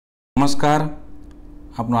नमस्कार,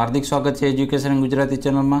 आपનું हार्दिक स्वागत है एज्युकेशन गुजराती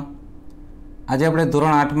चैनल में। आज આપણે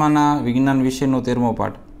ધોરણ 8માના વિજ્ઞાન વિષયનો 13મો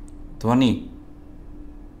પાઠ ધ્વનિ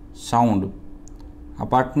સાઉન્ડ આ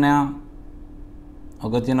પાઠના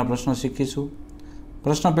અગત્યના પ્રશ્નો શીખીશું।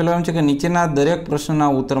 પ્રશ્ન પહેલો એમ છે કે નીચેના દરેક પ્રશ્નના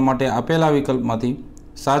ઉત્તર માટે આપેલા વિકલ્પમાંથી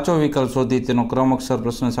સાચો વિકલ્પ શોધી તેનો ક્રમ અક્ષર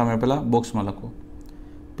પ્રશ્ન સામે આપેલા બોક્સમાં લખો।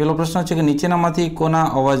 પહેલો પ્રશ્ન છે કે નીચેનામાંથી કોના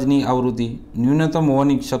અવાજની આવૃત્તિ ન્યૂનતમ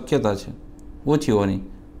હોવાની શક્યતા છે, ઓછી હોવાની?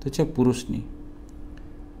 तो है पुरुषनी।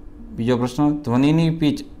 बीजो प्रश्न ध्वनि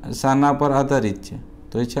पीच शाना पर आधारित है,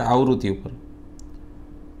 तो ये आवृत्ति पर।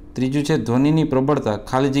 तीजू है ध्वनि प्रबलता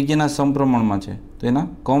खाली जग्या समप्रमाण में है, तो एना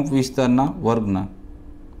कंप विस्तारना वर्गना।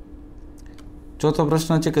 चौथो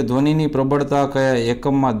प्रश्न है कि ध्वनि प्रबलता कया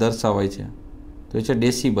एकम में दर्शावाय है, तो ये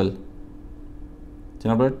डेसिबल,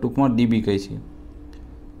 जेना आपणे टूंक में डीबी कही छे।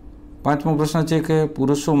 पांचमो प्रश्न है कि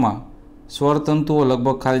पुरुषों में स्वर तंतुओ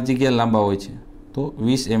लगभग खाली जग्या लांबा होय छे, तो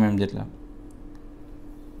 20 mm जेटला।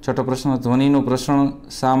 छठो प्रश्न ध्वनिनु प्रसरण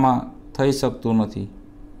शामां थई शकतुं नथी,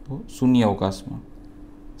 तो शून्य अवकाश में।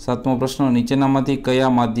 सातमो प्रश्न नीचेनामांथी कया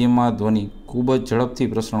माध्यममां ध्वनि खूब ज झड़पथी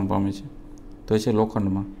प्रसरण पामे छे, तो छे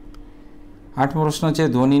लोखंडमां। आठमो प्रश्न छे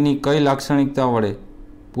ध्वनिनी कई लाक्षणिकता वडे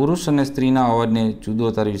पुरुष अने स्त्रीना अवाजने जुदो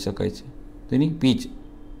तारवी शकाय छे, तो एनी पीच।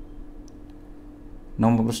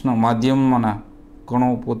 नवमो प्रश्न माध्यममांना कणो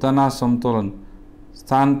पोताना समतोलन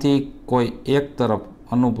स्थान थी कोई एक तरफ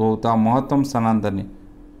अनुभवता महत्तम स्थानांतर ने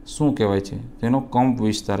शू कहवाय छे, तेनो कंप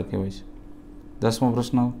विस्तार कहवाय छे। 10मो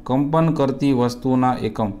प्रश्न कंपन करती वस्तुना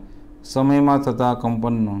एकम समय में थता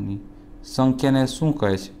कंपनोनी संख्या ने शू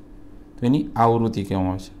कहे छे, तो एनी आवृत्ति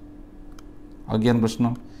कहेवाय छे। 11मो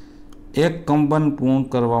प्रश्न एक कंपन पूर्ण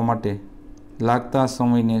करवा माटे लागता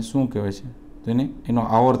समय ने शू कहेवाय छे, तो एनो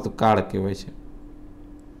आवर्त काळ कहेवाय छे।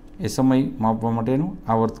 ए समय मापवा माटेनो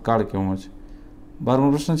आवर्त काळ कहेवाय छे। 12मो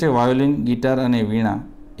प्रश्न है वायोलिन गिटार और वीणा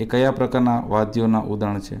ए कया प्रकारना वाद्योना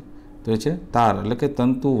उदाहरण है, तो ये तार एटले के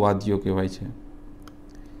तंतु वाद्यो कहवाय छे।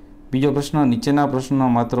 बीजो प्रश्न नीचेना प्रश्नों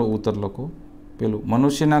मात्र उत्तर लखो। पेलू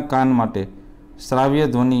मनुष्यना कान माटे श्राव्य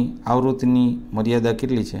ध्वनि आवृत्तिनी मर्यादा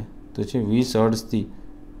केटली छे, तो है 20 हर्ट्ज थी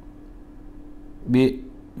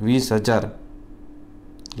 20,000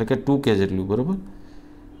 एटले के 2K जेटलुं, बराबर।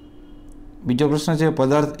 बीजो प्रश्न है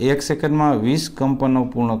पदार्थ 1 सेकंड में 20 कंपनों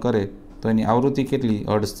पूर्ण करे तो एनी आवृत्ति केटली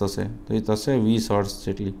हर्ट्ज थशे, तो ये थशे 20 हर्ट्ज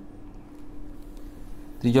जेटली।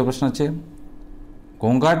 तीजो प्रश्न है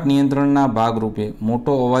घोंघाट नियंत्रणना भागरूपे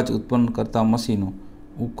मोटो अवाज उत्पन्न करता मशीनों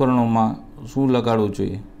उपकरणों में शू लगाड़वुं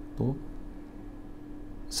जोईए, तो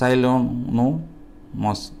साइलेन्सर,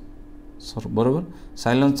 बराबर।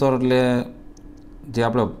 साइलेन्सर एटले जे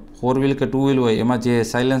आपणे 4 व्हील के 2 व्हील होय एमां जे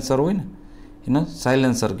साइलेन्सर होय ने एने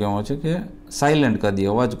साइलेन्सर कहेवाय छे के साइलेंट कर दे,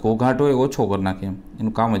 अवाज घोंघाट होय ओछो कर नाखे,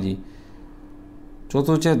 एनुं काम ज।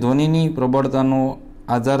 चौथुं है ध्वनि प्रबलतानो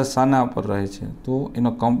आधार शाना पर रहे छे, तो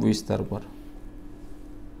एनो कंप विस्तार पर।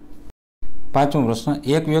 5मो प्रश्न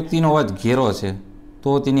एक व्यक्तिनो अवाज घेरो है, तो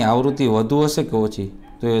तेनी आवृत्ति वधु हशे के ओछी,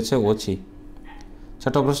 तो ये छे ओछी।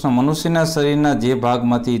 6ठो प्रश्न मनुष्यना शरीरना जे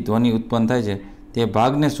भागमांथी ध्वनि उत्पन्न थाय छे ते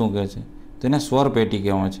भागने शुं कहे छे, तो एने स्वर पेटी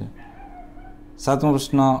कहेवाय छे। 7मो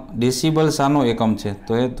प्रश्न डेसिबल शानो एकम छे,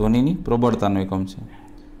 तो ये ध्वनिनी प्रबलतानो एकम छे।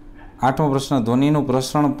 8मो प्रश्न ध्वनिनुं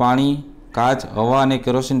प्रसरण पाणी काच हवा और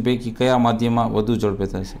केरोसिन पैकी कया माध्यम में वधु झड़पे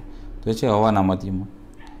थशे, तो ये हवाना माध्यम में।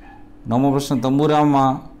 9मो प्रश्न तंबूरा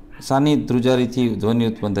में शानी ध्रुजारीथी ध्वनि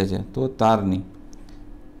उत्पन्न थाय छे, तो तारनी।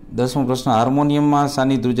 10मो प्रश्न हार्मोनियम में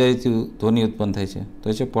शानी ध्रुजारीथी ध्वनि उत्पन्न थाय छे, तो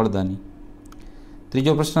ये પડદાની।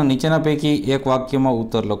 ત્રીજો प्रश्न नीचेना पैकी एक वाक्य में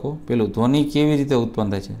उत्तर लखो। पेलू ध्वनि केवी रीते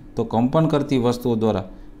उत्पन्न थाय छे, तो कंपन करती वस्तुओं द्वारा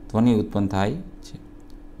ध्वनि उत्पन्न थाय छे।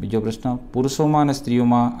 बीजो प्रश्न पुरुषों में और स्त्रीओं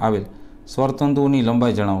में आवेल स्वरतंतुओनी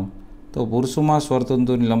लंबाई जणावो, तो पुरुषों में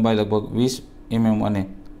स्वरतंतुओनी लंबाई लगभग 20 mm और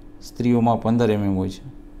स्त्रीओं में 15 mm होय छे।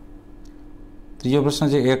 तीजो प्रश्न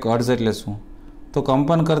है एक हर्ट्ज एटले शुं, तो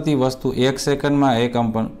कंपन करती वस्तु 1 सेकंड में एक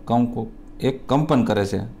कंपन करे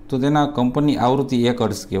छे, तो तेना कंपननी आवृत्ति 1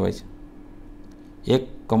 हर्ट्ज कहेवाय छे। एक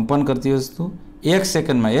कंपन करती वस्तु 1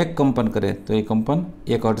 सेकंड में एक कंपन करे तो ये कंपन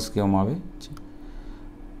 1 हर्ट्ज कहेवामां आवे छे।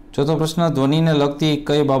 चौथो प्रश्न ध्वनि ने लगती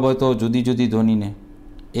कई बाबतों जुदी जुदी ध्वनि ने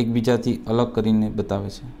एकबीजाथी अलग करीने बतावे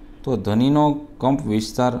छे, तो ध्वनिनो कंप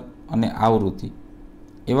विस्तार अने आवृत्ति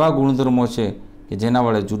एवा गुणधर्मों छे कि जेना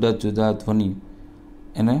वडे जुदा जुदा ध्वनि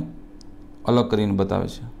एने अलग करीने बतावे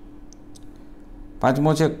छे।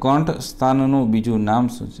 5मो छे कंठ स्थाननुं बीजुं नाम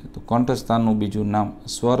शुं छे, तो कंठ स्थाननुं बीजुं नाम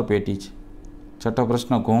स्वर पेटी छे। 6ठो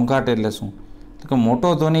प्रश्न घोंघाट एटले शुं, तो कि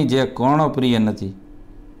मोटो ध्वनि जे कर्णप्रिय नथी,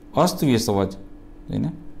 अस्तव्यस्त अवाज, एने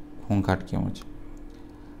घोंघाट कहेवाय छे।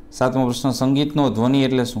 7मो प्रश्न संगीतनो ध्वनि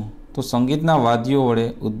एटले शुं, तो संगीतना वाद्यों वडे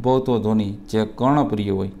उद्भवतो ध्वनि जे कर्णप्रिय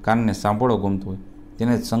होय, कानने सांभळो गमतो होय,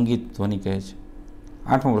 તેને સંગીત ધ્વનિ કહે છે.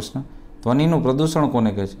 8મો પ્રશ્ન, ધ્વનિનું પ્રદૂષણ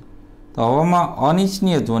કોને કહે છે? તો હવામાં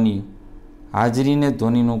અનિચ્છનીય ધ્વનિ હાજરીને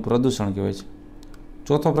ધ્વનિનું પ્રદૂષણ કહેવાય છે.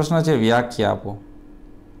 4થો પ્રશ્ન છે વ્યાખ્યા આપો.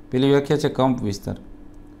 પેલી વ્યાખ્યા છે કંપ વિસ્તાર.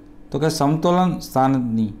 તો કે સમતોલન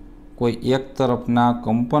સ્થાનની કોઈ એક તરફના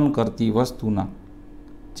કંપન કરતી વસ્તુના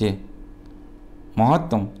જે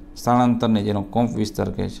મહત્તમ સ્થળાંતરને જેનો કંપ વિસ્તાર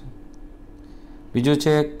કહે છે. બીજું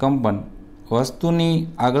છે કંપન, વસ્તુની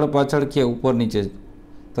આગળ પાછળ કે ઉપર નીચે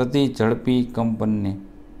થતી ઝડપી કંપનને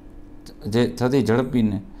જે થતી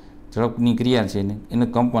ઝડપની ક્રિયા છે એને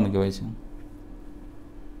કંપન કહેવાય છે.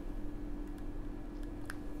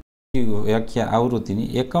 વ્યાખ્યા આવૃત્તિની,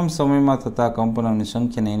 એકમ સમયમાં થતા કંપનોની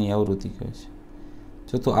સંખ્યાને એની આવૃત્તિ કહે છે.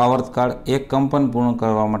 ચોથું આવર્તકાળ, એક કંપન પૂર્ણ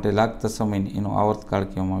કરવા માટે લાગતા સમયને એનો આવર્તકાળ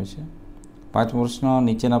કહેવામાં આવે છે. 5મો પ્રશ્ન,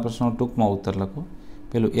 નીચેના પ્રશ્નો ટૂંકમાં ઉત્તર લખો.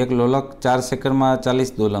 પેલું, એક લોલક 4 સેકન્ડમાં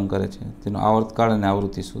 40 દોલન કરે છે, તેનો આવર્તકાળ અને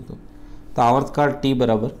આવૃત્તિ શોધો. તો આવર્તકાળ T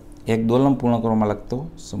બરાબર એક દોલન પૂર્ણ કરવામાં લાગતો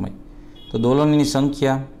સમય. તો દોલનની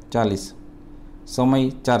સંખ્યા 40, સમય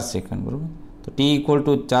 4 સેકન્ડ, બરાબર. તો T =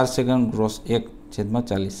 4 સેકન્ડ ક્રોસ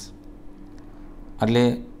 1/40, એટલે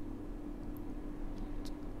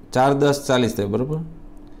 4 × 10 = 40 થાય, બરાબર.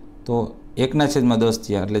 તો 1/10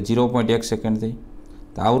 થયા એટલે 0.1 સેકન્ડ થઈ.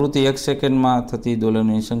 તો આવૃત્તિ 1 સેકન્ડમાં થતી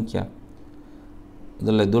દોલનની સંખ્યા,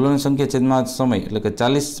 એટલે દોલનની સંખ્યા છેદમાં સમય એટલે કે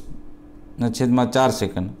 40/4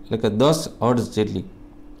 સેકન્ડ એટલે કે 10 હર્ટ્ઝ જેટલી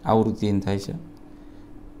આવૃત્તિ થાય છે.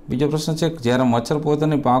 બીજો પ્રશ્ન છે, જ્યારે મચ્છર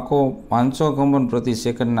પોતાની પાંખો 500 કંપન પ્રતિ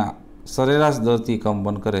સેકન્ડના સરેરાશ દરથી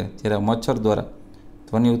કંપન કરે ત્યારે મચ્છર દ્વારા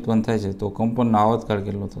ધ્વનિ ઉત્પન્ન થાય છે, તો કંપનનો આવર્તકાળ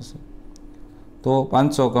કેટલો થશે? તો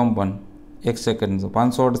 500 કંપન 1 સેકન્ડ, તો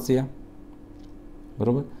 500 હર્ટ્ઝ થયા,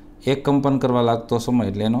 બરાબર. એક કંપન કરવા લાગતો સમય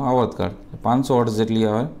એટલે એનો આવર્તકાળ 500 હર્ટ્ઝ જેટલી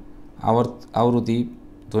આવૃત્તિ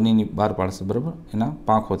ધ્વનિની બહાર પાડશે, બરાબર, એના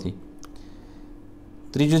પાંખોથી.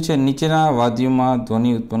 ત્રીજું છે, નીચેના વાદ્યોમાં ધ્વનિ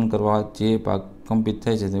ઉત્પન્ન કરવા જે ભાગ કંપિત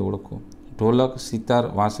થાય છે તે ઓળખો. ઢોલક, સિતાર,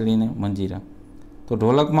 વાંસળી ને મંજીરા. તો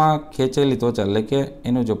ઢોલકમાં ખેંચેલી ત્વચા એટલે કે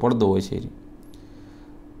એનો જે પડદો હોય છે.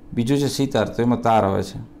 બીજું છે સિતાર, તો એમાં તાર આવે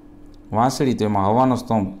છે. વાંસળી, તો એમાં હવાનો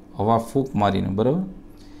સ્તંભ, હવા ફૂંક મારીને, બરાબર.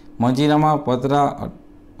 મંજીરામાં પતરા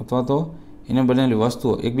અથવા તો એને બનેલી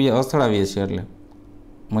વસ્તુઓ એકબીજા અથડાવીએ છીએ એટલે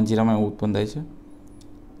મંજીરામાં એવું ઉત્પન્ન થાય છે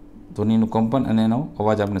ધ્વનિનું કંપન અને એનો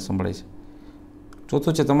અવાજ આપણે સંભળાય છે.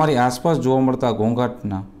 ચોથું છે, તમારી આસપાસ જોવા મળતા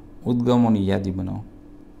ઘોંઘાટના ઉદ્ગમોની યાદી બનાવો.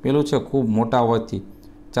 પેલું છે ખૂબ મોટા અવાજથી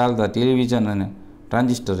ચાલતા ટેલિવિઝન અને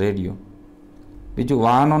ટ્રાન્ઝિસ્ટર રેડિયો. બીજું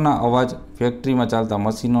વાહનોના અવાજ, ફેક્ટરીમાં ચાલતા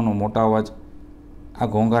મશીનોનો મોટા અવાજ આ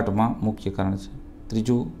ઘોંઘાટમાં મુખ્ય કારણ છે.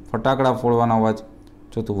 ત્રીજું ફટાકડા ફોડવાનો અવાજ.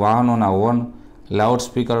 ચોથું વાહનોના હોર્ન, લાઉડ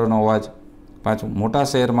સ્પીકરોનો અવાજ. પાંચમું મોટા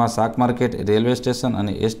શહેરમાં શાક માર્કેટ, રેલવે સ્ટેશન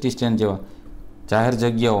અને એસટી સ્ટેન્ડ જેવા જાહેર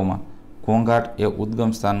જગ્યાઓમાં ઘોંઘાટ એ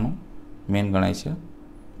ઉદ્ગમ સ્થાનનું મેન ગણાય છે.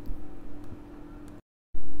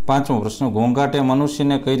 પાંચમો પ્રશ્ન, ઘોંઘાટ એ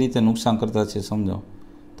મનુષ્યને કઈ રીતે નુકસાન કરતા છે સમજાવો.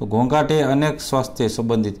 તો ઘોંઘાટ એ અનેક સ્વાસ્થ્ય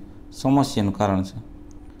સંબંધિત સમસ્યાનું કારણ છે.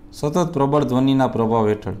 સતત પ્રબળ ધ્વનિના પ્રભાવ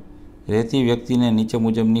હેઠળ રહેતી વ્યક્તિને નીચે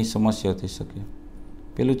મુજબની સમસ્યાઓ થઈ શકે.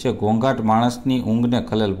 પેલું છે, ઘોંઘાટ માણસની ઊંઘને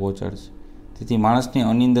ખલેલ પહોંચાડે છે, તેથી માણસની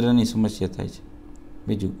અનિંદ્રની સમસ્યા થાય છે.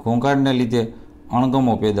 બીજું, ઘોંઘાટને લીધે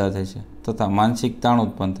અણગમો પેદા થાય છે તથા માનસિક તાણ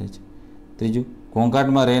ઉત્પન્ન થાય છે. ત્રીજું,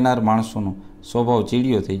 ઘોંઘાટમાં રહેનાર માણસોનો સ્વભાવ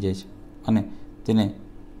ચીડિયો થઈ જાય છે અને તેને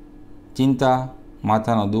ચિંતા,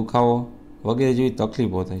 માથાનો દુખાવો વગેરે જેવી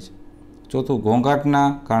તકલીફો થાય છે. ચોથું, ઘોંઘાટના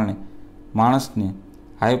કારણે માણસને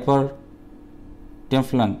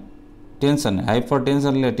ટેન્શન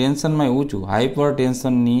એટલે ટેન્શનમાં ઊંચું હાઇપર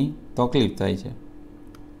ટેન્શનની તકલીફ થાય છે.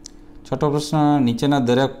 છઠ્ઠો પ્રશ્ન, નીચેના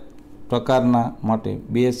દરેક પ્રકારના માટે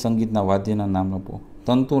 2 સંગીતના વાદ્યના નામ આપો.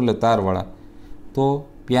 તંતુ એટલે તારવાળા, તો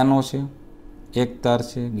પિયાનો છે, એક તાર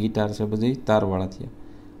છે, ગિટાર છે, બધી તારવાળા થયા.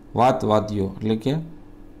 વાદ્યો એટલે કે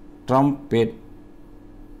ટ્રમ્પેટ,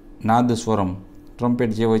 નાદ સ્વરમ,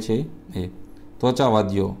 ટ્રમ્પેટ જે હોય છે એ. ત્વચા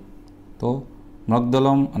વાદ્યો, તો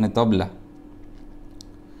મૃદંગમ અને તબલા.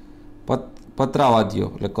 પત્રાવાદ્યો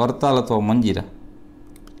એટલે કરતાલ અથવા મંજીરા.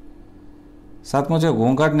 સાતમો છે,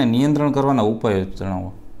 ઘોંઘાટને નિયંત્રણ કરવાના ઉપાયો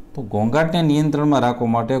જણાવો. તો ઘોંઘાટને નિયંત્રણમાં રાખવા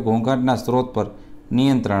માટે ઘોંઘાટના સ્ત્રોત પર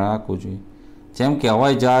નિયંત્રણ રાખવું જોઈએ, જેમ કે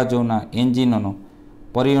હવાઈ જહાજોના એન્જિનોનો,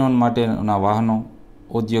 પરિવહન માટેના વાહનો,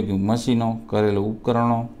 ઔદ્યોગિક મશીનો, ઘરેલું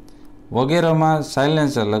ઉપકરણો વગેરેમાં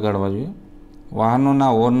સાયલેન્સર લગાડવા જોઈએ.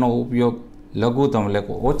 વાહનોના હોર્નનો ઉપયોગ લઘુત્તમ એટલે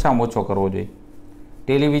ઓછામાં ઓછો કરવો જોઈએ.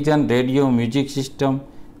 ટેલિવિઝન, રેડિયો, મ્યુઝિક સિસ્ટમ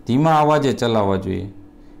ધીમા અવાજે ચલાવવા જોઈએ.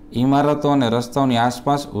 ઇમારતો અને રસ્તાઓની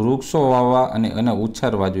આસપાસ વૃક્ષો વાવવા અને એને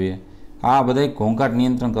ઉછેરવા જોઈએ. આ બધા ઘોંઘાટ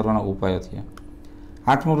નિયંત્રણ કરવાના ઉપાયો થયા.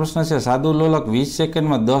 આઠમો પ્રશ્ન છે, સાદું લોલક 20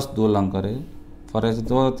 સેકન્ડમાં 10 દોલન ફરે છે,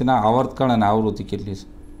 તો તેના આવર્તકાળ અને આવૃત્તિ કેટલી છે?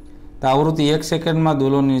 તો આવૃત્તિ 1 સેકન્ડમાં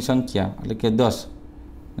દોલનની સંખ્યા એટલે કે 10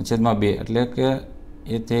 છેદમાં 2 એટલે કે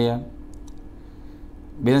એ તે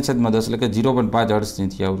 2/10 એટલે કે 0.5 હર્ટ્ઝની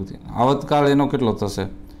થઈ આવૃત્તિ. આવર્તકાળ એનો કેટલો થશે?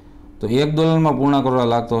 તો એક દોલનમાં પૂર્ણ કરવા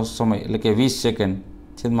લાગતો સમય એટલે કે 20 સેકન્ડ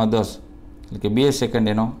છેદમાં 10 એટલે કે 2 સેકન્ડ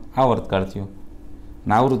એનો આવર્તકાળ થયો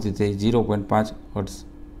અને આવૃત્તિ થઈ 0.5 હર્ટ્ઝ.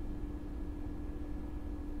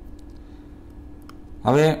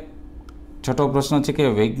 હવે છઠ્ઠો પ્રશ્ન છે કે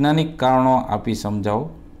વૈજ્ઞાનિક કારણો આપી સમજાવો.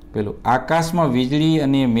 પેલું, આકાશમાં વીજળી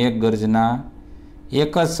અને મેઘગર્જના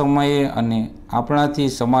એક જ સમયે અને આપણાથી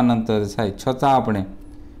સમાનાંતરે થાય છતાં આપણે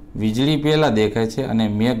વીજળી પહેલાં દેખાય છે અને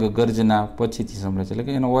મેઘગર્જના પછીથી સંભળાય છે, એટલે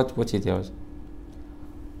કે એનો અવાજ પછીથી આવે છે.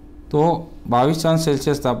 તો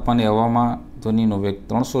 22°C તાપમાને હવામાં ધ્વનિનો વેગ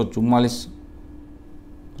 344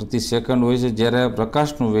 પ્રતિ સેકન્ડ હોય છે, જ્યારે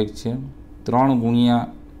પ્રકાશનો વેગ છે 3 ગુણ્યા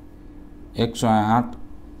 108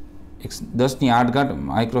 10⁸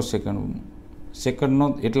 માઇક્રોસેકન્ડ સેકન્ડનો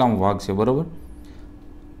એટલામાં ભાગ છે, બરાબર.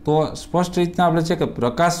 તો સ્પષ્ટ રીતના આપણે છે કે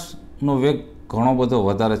પ્રકાશનો વેગ ઘણો બધો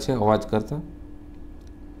વધારે છે અવાજ કરતાં.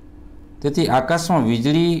 તેથી આકાશમાં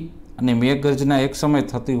વીજળી અને મેઘગર્જના એક સમય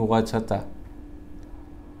થતી હોવા છતાં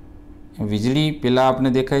વીજળી પહેલાં આપણે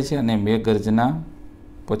દેખાય છે અને મેઘગર્જના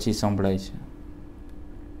પછી સંભળાય છે.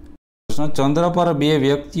 પ્રશ્ન, ચંદ્ર પર બે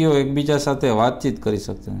વ્યક્તિઓ એકબીજા સાથે વાતચીત કરી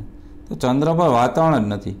શકતા નથી. તો ચંદ્ર પર વાતાવરણ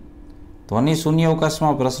જ નથી, ધ્વનિ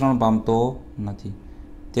શૂન્યાવકાશમાં પ્રસરણ પામતો નથી,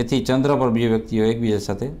 તેથી ચંદ્ર પર બે વ્યક્તિઓ એકબીજા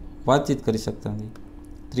સાથે વાતચીત કરી શકતા નથી.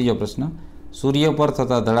 ત્રીજો પ્રશ્ન, સૂર્ય પર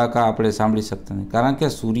થતા ધડાકા આપણે સાંભળી શકતા નથી, કારણ કે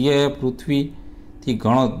સૂર્ય એ પૃથ્વીથી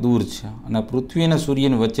ઘણો દૂર છે અને પૃથ્વી અને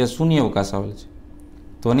સૂર્યની વચ્ચે શૂન્યાવકાશ આવેલ છે.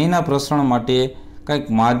 ધ્વનિના પ્રસરણ માટે કંઈક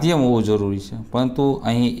માધ્યમ હોવું જરૂરી છે, પરંતુ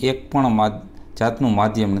અહીં એક પણ જાતનું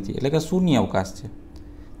માધ્યમ નથી, એટલે કે શૂન્યાવકાશ છે.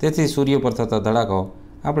 તેથી સૂર્ય પર થતા ધડાકાઓ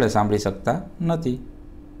આપણે સાંભળી શકતા નથી.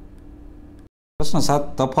 પ્રશ્ન 7,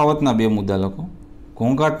 તફાવતના બે મુદ્દા લખો.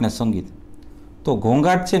 ઘોંઘાટ ને સંગીત. તો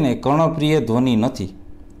ઘોંઘાટ છે ને કર્ણપ્રિય ધ્વનિ નથી,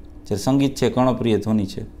 જ્યારે સંગીત છે કર્ણપ્રિય ધ્વનિ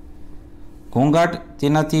છે. ઘોંઘાટ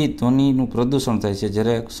તેનાથી ધ્વનિનું પ્રદૂષણ થાય છે,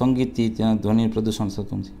 જ્યારે સંગીતથી ત્યાં ધ્વનિનું પ્રદૂષણ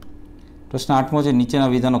થતું નથી. પ્રશ્ન 8મો છે, નીચેના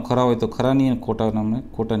વિધાનો ખરા હોય તો ખરાની અને ખોટા નામને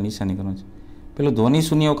ખોટા નિશાની કરવાનું છે. પેલું, ધ્વનિ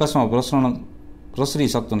શૂન્યાવકાશમાં પ્રસરી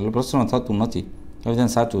શકતું એટલે પ્રસરણ થતું નથી, આ વિધાન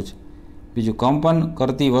સાચું છે. બીજું, કંપન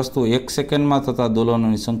કરતી વસ્તુ 1 સેકન્ડમાં થતા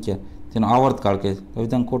દોલનોની સંખ્યા તેનો આવર્તકાળ કહે છે, આ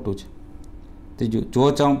વિધાન ખોટું છે. ત્રીજું, જો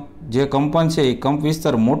જે કંપન છે એ કંપ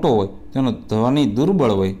વિસ્તાર મોટો હોય તેનો ધ્વનિ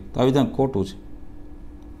દુર્બળ હોય, તો આ વિધાન ખોટું છે.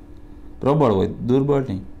 પ્રબળ હોય, દુર્બળ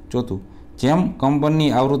નહીં. ચોથું, જેમ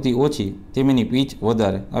કંપનની આવૃત્તિ ઓછી તેમ એની પીચ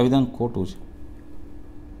વધારે, આ વિધાન ખોટું છે.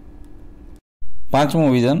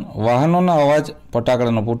 5મું વિધાન, વાહનોના અવાજ,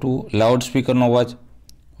 ફટાકડાનું ફૂટવું, લાઉડસ્પીકરનો અવાજ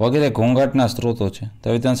વગેરે ઘોંઘાટના સ્ત્રોતો છે, તો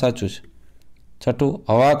આ વિધાન સાચું છે. 6,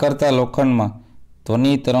 હવા કરતાં લોખંડમાં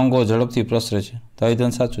ધ્વનિ તરંગો ઝડપથી પ્રસરે છે, તો આ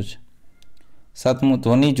વિધાન સાચું છે. 7મું,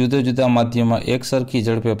 ધ્વનિ જુદા જુદા માધ્યમમાં એક સરખી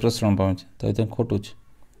ઝડપે પ્રસરણ પામે છે, તો આ વિધાન ખોટું છે.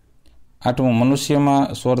 8મું,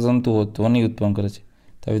 મનુષ્યમાં સ્વરતંતુઓ ધ્વનિ ઉત્પન્ન કરે છે,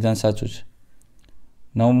 તો આ વિધાન સાચું છે.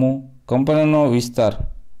 9મું, કંપનનો વિસ્તાર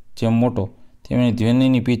જેમ મોટો તેમની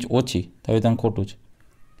ધ્વનિની પીચ ઓછી, તો આ વિધાન ખોટું છે.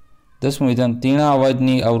 10મું વિધાન, તીણા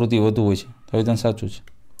અવાજની આવૃત્તિ વધુ હોય છે, તો આ વિધાન સાચું છે.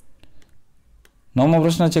 9મો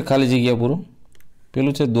પ્રશ્ન છે ખાલી જગ્યા પૂરો.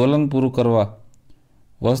 પેલું છે, દોલન પૂરું કરવા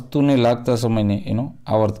વસ્તુને લાગતા સમયને એનો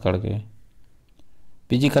આવર્તકાળ કહેવાય.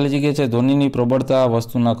 બીજી ખાલી જગ્યા છે, ધ્વનિની પ્રબળતા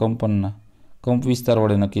વસ્તુના કંપનના કંપ વિસ્તાર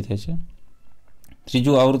વડે નક્કી થાય છે.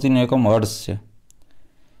 ત્રીજું, આવૃત્તિનું એકમ હર્ટ્ઝ છે.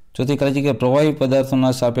 ચોથી ખાલી જગ્યા, પ્રવાહી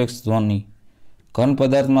પદાર્થોના સાપેક્ષ ધ્વનિ ઘન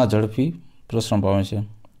પદાર્થમાં ઝડપી પ્રસરણ પામે છે.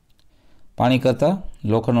 પાણી કરતાં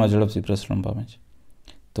લોખંડમાં ઝડપથી પ્રસરણ પામે છે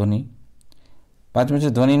ધ્વનિ. 5મું છે,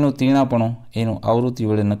 ધ્વનિનું તીણાપણું એનું આવૃત્તિ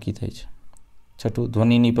વડે નક્કી થાય છે. 6,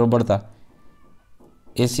 ધ્વનિની પ્રબળતા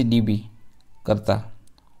 80 dB કરતાં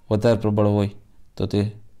વધારે પ્રબળ હોય તો તે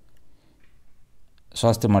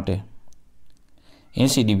સ્વાસ્થ્ય માટે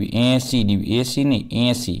 80 dB 80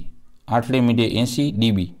 નહીં 80 આટલે મીડિયે 80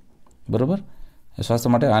 dB, બરાબર, એ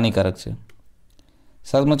સ્વાસ્થ્ય માટે હાનિકારક છે.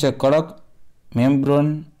 7મું છે, કડક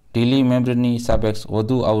મેમ્બ્રેન ઢીલી મેમ્બ્રેનની સાપેક્ષ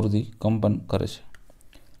વધુ આવૃત્તિ કંપન કરે છે.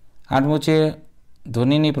 8મું છે,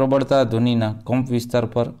 ધ્વનિની પ્રબળતા ધ્વનિના કંપ વિસ્તાર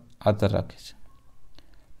પર આધાર રાખે છે.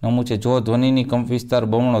 9મું છે, જો ધ્વનિની કંપ વિસ્તાર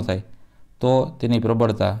બમણો થાય તો તેની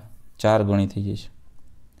પ્રબળતા 4 ગણી થઈ જાય છે.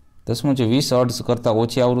 10મું છે, 20 હર્ટ્ઝ કરતાં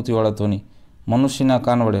ઓછી આવૃત્તિવાળા ધ્વનિ મનુષ્યના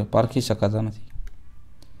કાન વડે પારખી શકાતા નથી.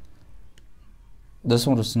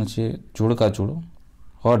 10મો પ્રશ્ન છે, જોડકા જોડો.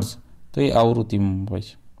 હર્ટ્ઝ તો એ આવૃત્તિમાં હોય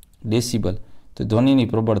છે, ડેસિબલ તો ધ્વનિની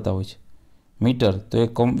પ્રબળતા હોય છે, મીટર તો એ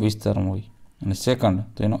કંપ વિસ્તારમાં હોય, અને સેકન્ડ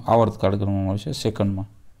તો એનો આવર્તકાળ ગણવામાં આવે છે સેકન્ડમાં.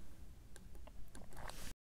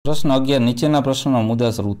 પ્રશ્ન 11, નીચેના પ્રશ્નોના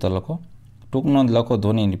મુદ્દાસર ઉત્તર લખો. ટૂંક નોંધ લખો.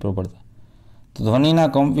 ધ્વનિની પ્રબળતા. તો ધ્વનિના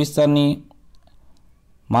કંપ વિસ્તારની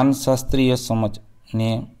માનસશાસ્ત્રીય સમજને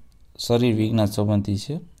શરીર વિજ્ઞાન સંબંધી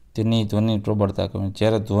છે, તેની ધ્વનિની પ્રબળતા કહેવાય.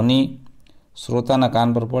 જ્યારે ધ્વનિ શ્રોતાના કાન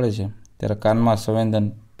પર પડે છે ત્યારે કાનમાં સંવેદન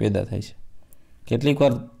પેદા થાય છે. કેટલીક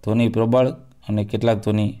વાર ધ્વનિ પ્રબળ અને કેટલાક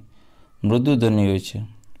ધ્વનિ મૃદુ ધ્વનિ હોય છે.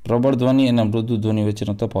 પ્રબળ ધ્વનિ અને મૃદુ ધ્વનિ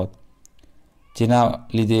વચ્ચેનો તફાવત, જેના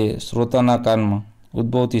લીધે શ્રોતાના કાનમાં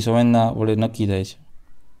ઉદ્ભવતી સંવેદના વડે નક્કી થાય છે,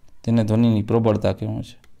 તેને ધ્વનિની પ્રબળતા કહેવાય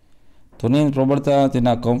છે. ધ્વનિની પ્રબળતા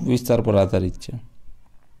તેના કંપ વિસ્તાર પર આધારિત છે.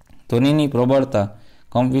 ધ્વનિની પ્રબળતા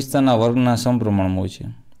કંપ વિસ્તારના વર્ગના સમપ્રમાણમાં હોય છે.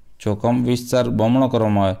 જો કંપ વિસ્તાર બમણો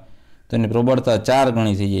કરવામાં આવે તો એની પ્રબળતા 4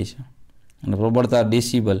 ગણી થઈ જાય છે, અને પ્રબળતા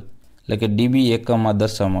ડેસિબલ એટલે કે ડીબી એકમમાં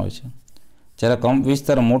દર્શાવવામાં આવે છે. જ્યારે કંપ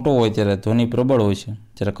વિસ્તાર મોટો હોય ત્યારે ધ્વનિ પ્રબળ હોય છે,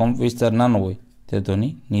 જ્યારે કંપ વિસ્તાર નાનો હોય ત્યારે ધ્વનિ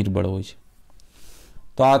નિર્બળ હોય છે.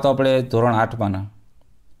 તો આ તો આપણે ધોરણ 8માના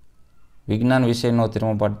વિજ્ઞાન વિષયનો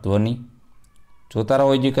 13મો પાઠ ધ્વનિ. જોતા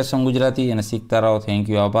રહો એજ્યુકેશન ગુજરાતી અને શીખતા રહો. થેન્ક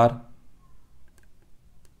યુ, આભાર.